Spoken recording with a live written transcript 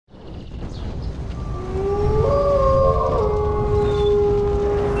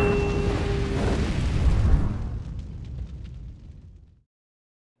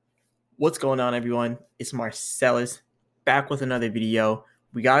What's going on, everyone? It's Marsellis back with another video.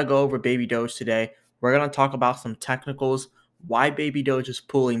 We got to go over Baby Doge today. We're going to talk about some technicals, why Baby Doge is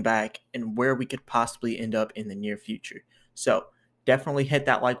pulling back, and where we could possibly end up in the near future. So definitely hit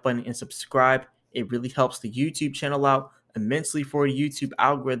that like button and subscribe. It really helps the YouTube channel out immensely for the YouTube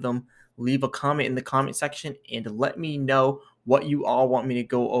algorithm. Leave a comment in the comment section and let me know what you all want me to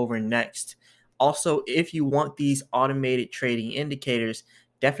go over next. Also, if you want these automated trading indicators,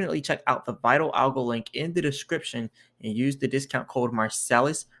 definitely check out the Vital Algo link in the description and use the discount code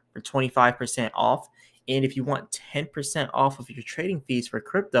Marsellis for 25% off. And if you want 10% off of your trading fees for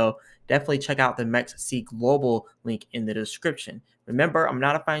crypto, definitely check out the MEXC Global link in the description. Remember, I'm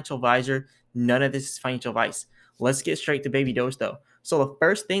not a financial advisor. None of this is financial advice. Let's get straight to Baby Doge though. So the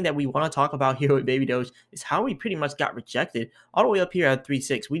first thing that we want to talk about here with Baby Doge is how we pretty much got rejected all the way up here at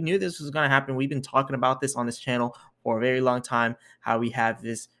 3.6. We knew this was going to happen. We've been talking about this on this channel for a very long time, how we have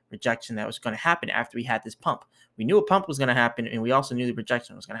this rejection that was going to happen after we had this pump. We knew a pump was going to happen, and we also knew the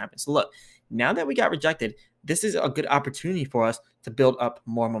rejection was going to happen. So look, now that we got rejected, this is a good opportunity for us to build up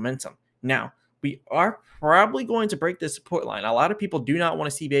more momentum. Now, we are probably going to break this support line. A lot of people do not want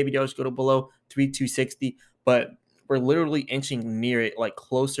to see Baby Doge go to below 3,260, but we're literally inching near it, like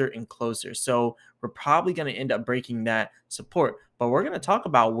closer and closer. So we're probably going to end up breaking that support. But we're going to talk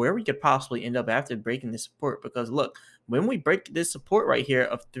about where we could possibly end up after breaking this support. Because look, when we break this support right here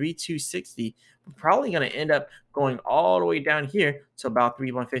of 3,260, we're probably going to end up going all the way down here to about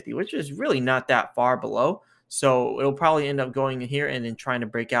 3,150, which is really not that far below. So it'll probably end up going in here and then trying to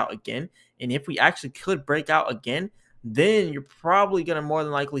break out again. And if we actually could break out again, then you're probably going to more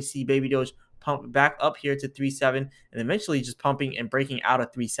than likely see Baby Doge pump back up here to 3.7 and eventually just pumping and breaking out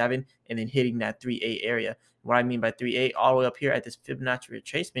of 3.7 and then hitting that 3.8 area. What I mean by 3.8 all the way up here at this Fibonacci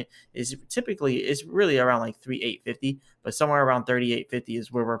retracement is typically it's really around like 3.850, but somewhere around 38.50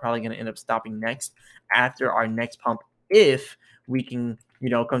 is where we're probably going to end up stopping next after our next pump if we can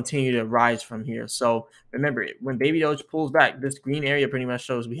continue to rise from here. So remember, when Baby Doge pulls back, this green area pretty much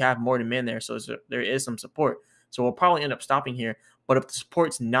shows we have more demand there, so there is some support. So we'll probably end up stopping here. But if the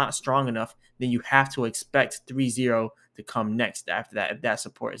support's not strong enough, then you have to expect 3.0 to come next after that if that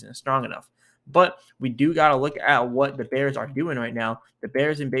support isn't strong enough. But we do got to look at what the bears are doing right now. The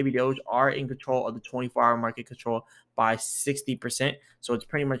bears and Baby Doge are in control of the 24-hour market control by 60%. So it's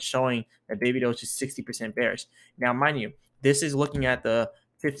pretty much showing that Baby Doge is 60% bearish. Now, mind you, this is looking at the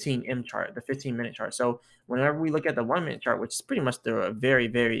 15M chart, the 15-minute chart. So whenever we look at the 1-minute chart, which is pretty much the very,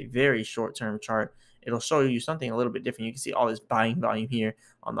 very, very short-term chart, it'll show you something a little bit different. You can see all this buying volume here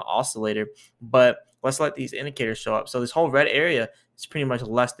on the oscillator, but let's let these indicators show up. So this whole red area is pretty much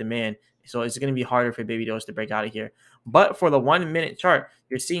less demand. So it's going to be harder for Baby Doge to break out of here. But for the 1-minute chart,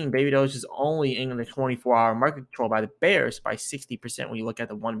 you're seeing Baby Doge is only in the 24-hour market control by the bears by 60% when you look at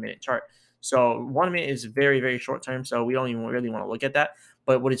the 1-minute chart. So 1 minute is very, very short term. So we don't even really want to look at that.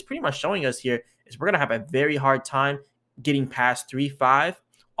 But what it's pretty much showing us here is we're going to have a very hard time getting past 3.5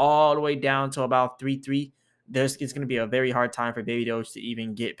 all the way down to about 3.3. It's going to be a very hard time for Baby Doge to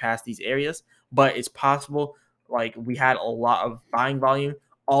even get past these areas, but it's possible. Like, we had a lot of buying volume.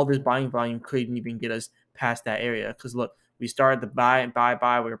 All this buying volume couldn't even get us past that area because look, we started to buy and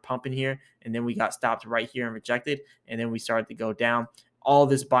buy. We were pumping here, and then we got stopped right here and rejected, and then we started to go down. All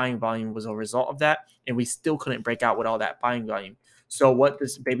this buying volume was a result of that, and we still couldn't break out with all that buying volume. So what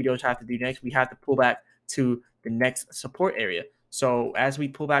does Baby Doge have to do next? We have to pull back to the next support area. So as we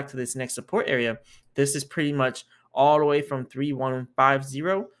pull back to this next support area, this is pretty much all the way from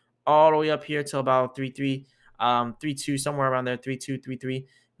 3.150 all the way up here to about 3.3, 3.2, somewhere around there, 3.2, 3.3.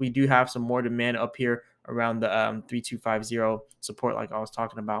 We do have some more demand up here around the 3.250 support like I was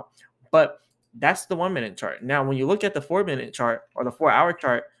talking about. But that's the 1-minute chart. Now, when you look at the 4-minute chart or the 4-hour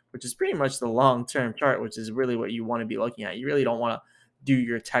chart, which is pretty much the long-term chart, which is really what you want to be looking at. You really don't want to do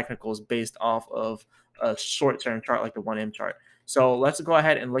your technicals based off of a short-term chart like the 1M chart. So let's go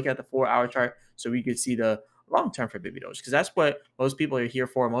ahead and look at the 4-hour chart so we could see the long-term for Baby Doge, because that's what most people are here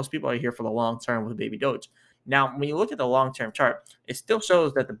for. Most people are here for the long-term with Baby Doge. Now, when you look at the long-term chart, it still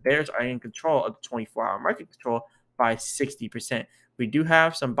shows that the bears are in control of the 24-hour market control by 60%. We do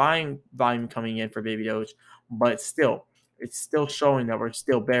have some buying volume coming in for Baby Doge, but still, it's still showing that we're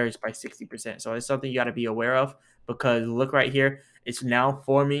still bearish by 60%. So it's something you got to be aware of, because look right here, it's now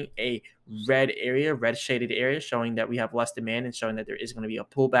forming a red area, red shaded area, showing that we have less demand and showing that there is going to be a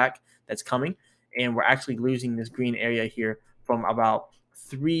pullback that's coming. And we're actually losing this green area here from about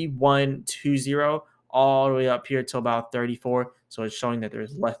 3.120 all the way up here to about 34. So it's showing that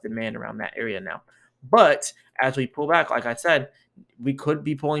there's less demand around that area now. But as we pull back, like I said, we could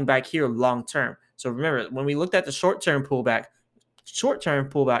be pulling back here long term. So remember, when we looked at the short term pullback, short-term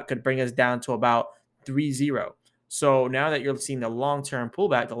pullback could bring us down to about 3.0. So now that you're seeing the long-term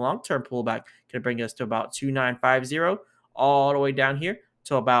pullback could bring us to about 2.950 all the way down here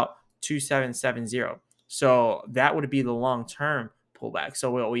to about 2.770. So that would be the long-term pullback.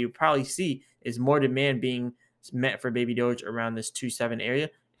 So what you probably see is more demand being met for Baby Doge around this 2.7 area,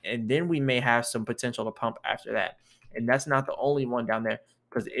 and then we may have some potential to pump after that. And that's not the only one down there,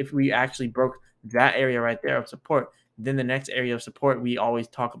 because if we actually broke that area right there of support, then the next area of support, we always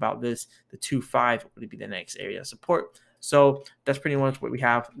talk about this, the 2.5 would be the next area of support. So that's pretty much what we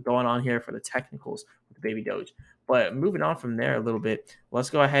have going on here for the technicals with the Baby Doge. But moving on from there a little bit, let's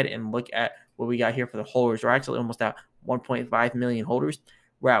go ahead and look at what we got here for the holders. We're actually almost at 1.5 million holders.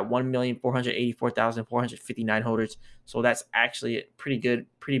 We're at 1,484,459 holders. So that's actually pretty good,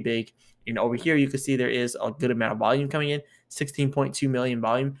 pretty big. And over here, you can see there is a good amount of volume coming in, 16.2 million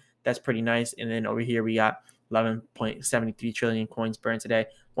volume. That's pretty nice. And then over here, we got 11.73 trillion coins burned today,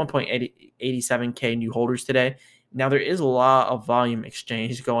 1.87K new holders today. Now, there is a lot of volume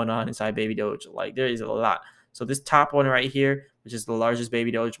exchange going on inside Baby Doge. Like, there is a lot. So this top one right here, which is the largest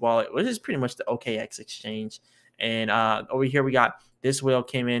Baby Doge wallet, which is pretty much the OKX exchange. And over here, we got this whale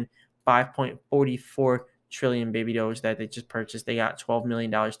came in 5.44 trillion Baby Doge that they just purchased. They got $12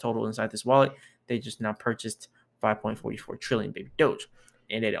 million total inside this wallet. They just now purchased 5.44 trillion Baby Doge.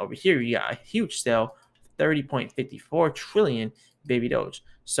 And then over here, you got a huge sale, 30.54 trillion Baby Doge.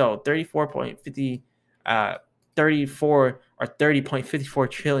 So 30.54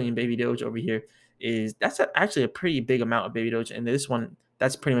 trillion Baby Doge over here that's actually a pretty big amount of Baby Doge. And this one,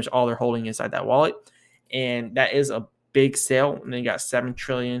 that's pretty much all they're holding inside that wallet. And that is a big sale. And then you got 7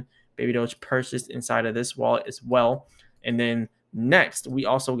 trillion Baby Doge purchased inside of this wallet as well. And then next, we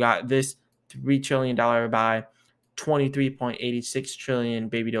also got this $3 trillion buy, 23.86 trillion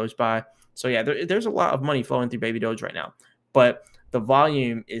Baby Doge buy. So yeah, there's a lot of money flowing through Baby Doge right now. But the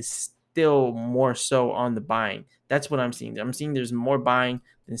volume is still more so on the buying. That's what I'm seeing. I'm seeing there's more buying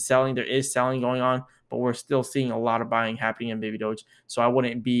than selling. There is selling going on, but we're still seeing a lot of buying happening in Baby Doge. So I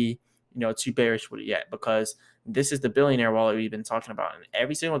wouldn't be, too bearish with it yet, because this is the billionaire wallet we've been talking about. And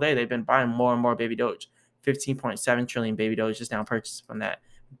every single day they've been buying more and more Baby Doge. 15.7 trillion Baby Doge just now purchased from that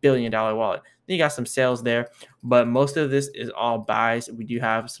 $1 billion wallet. Then you got some sales there, but most of this is all buys. We do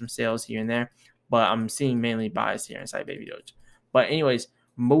have some sales here and there, but I'm seeing mainly buys here inside Baby Doge. But anyways,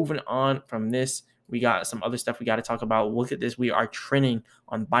 moving on from this, we got some other stuff we got to talk about. Look at this. We are trending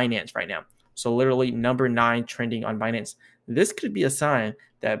on Binance right now. So literally number 9 trending on Binance. This could be a sign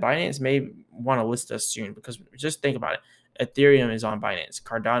that Binance may want to list us soon, because just think about it. Ethereum is on Binance.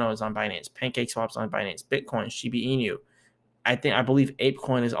 Cardano is on Binance. PancakeSwap's on Binance. Bitcoin, Shiba Inu. I believe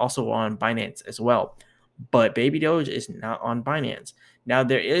ApeCoin is also on Binance as well. But Baby Doge is not on Binance. Now,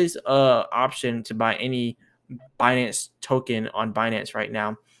 there is an option to buy any Binance token on Binance right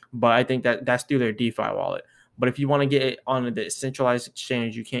now, but I think that's through their DeFi wallet. But if you want to get it on the centralized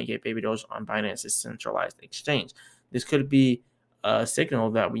exchange, you can't get Baby Doge on Binance's centralized exchange. This could be a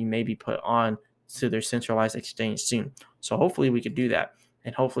signal that we may be put on to their centralized exchange soon. So hopefully we could do that.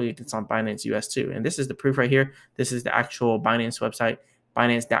 And hopefully it's on Binance US too. And this is the proof right here. This is the actual Binance website,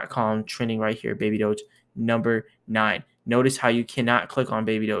 Binance.com, trending right here, Baby Doge, number 9. Notice how you cannot click on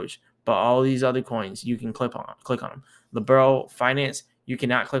Baby Doge, but all these other coins, you can click on them. Libero Finance, you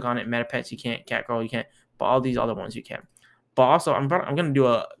cannot click on it. MetaPets, you can't. Catgirl, you can't. But all these other ones, you can. But also, I'm going to do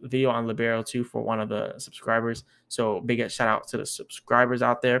a video on Libero too for one of the subscribers. So big shout out to the subscribers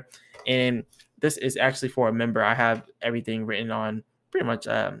out there. And this is actually for a member. I have everything written on pretty much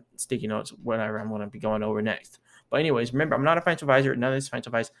sticky notes, whatever I'm going to be going over next. But anyways, remember, I'm not a financial advisor. None of this financial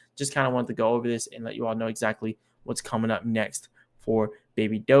advice. Just kind of wanted to go over this and let you all know exactly what's coming up next for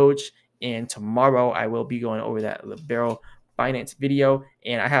Baby Doge. And tomorrow I will be going over that Libero Finance video.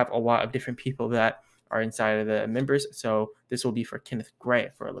 And I have a lot of different people that are inside of the members. So this will be for Kenneth Gray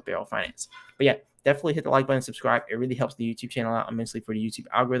for Libero Finance. But yeah, definitely hit the like button, subscribe. It really helps the YouTube channel out immensely for the YouTube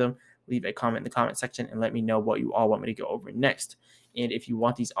algorithm. Leave a comment in the comment section and let me know what you all want me to go over next. And if you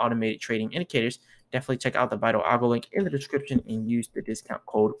want these automated trading indicators, definitely check out the Vital Algo link in the description and use the discount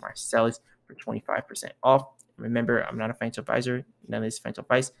code Marsellis for 25% off. Remember, I'm not a financial advisor. None of this financial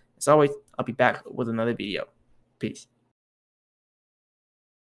advice. As always, I'll be back with another video. Peace.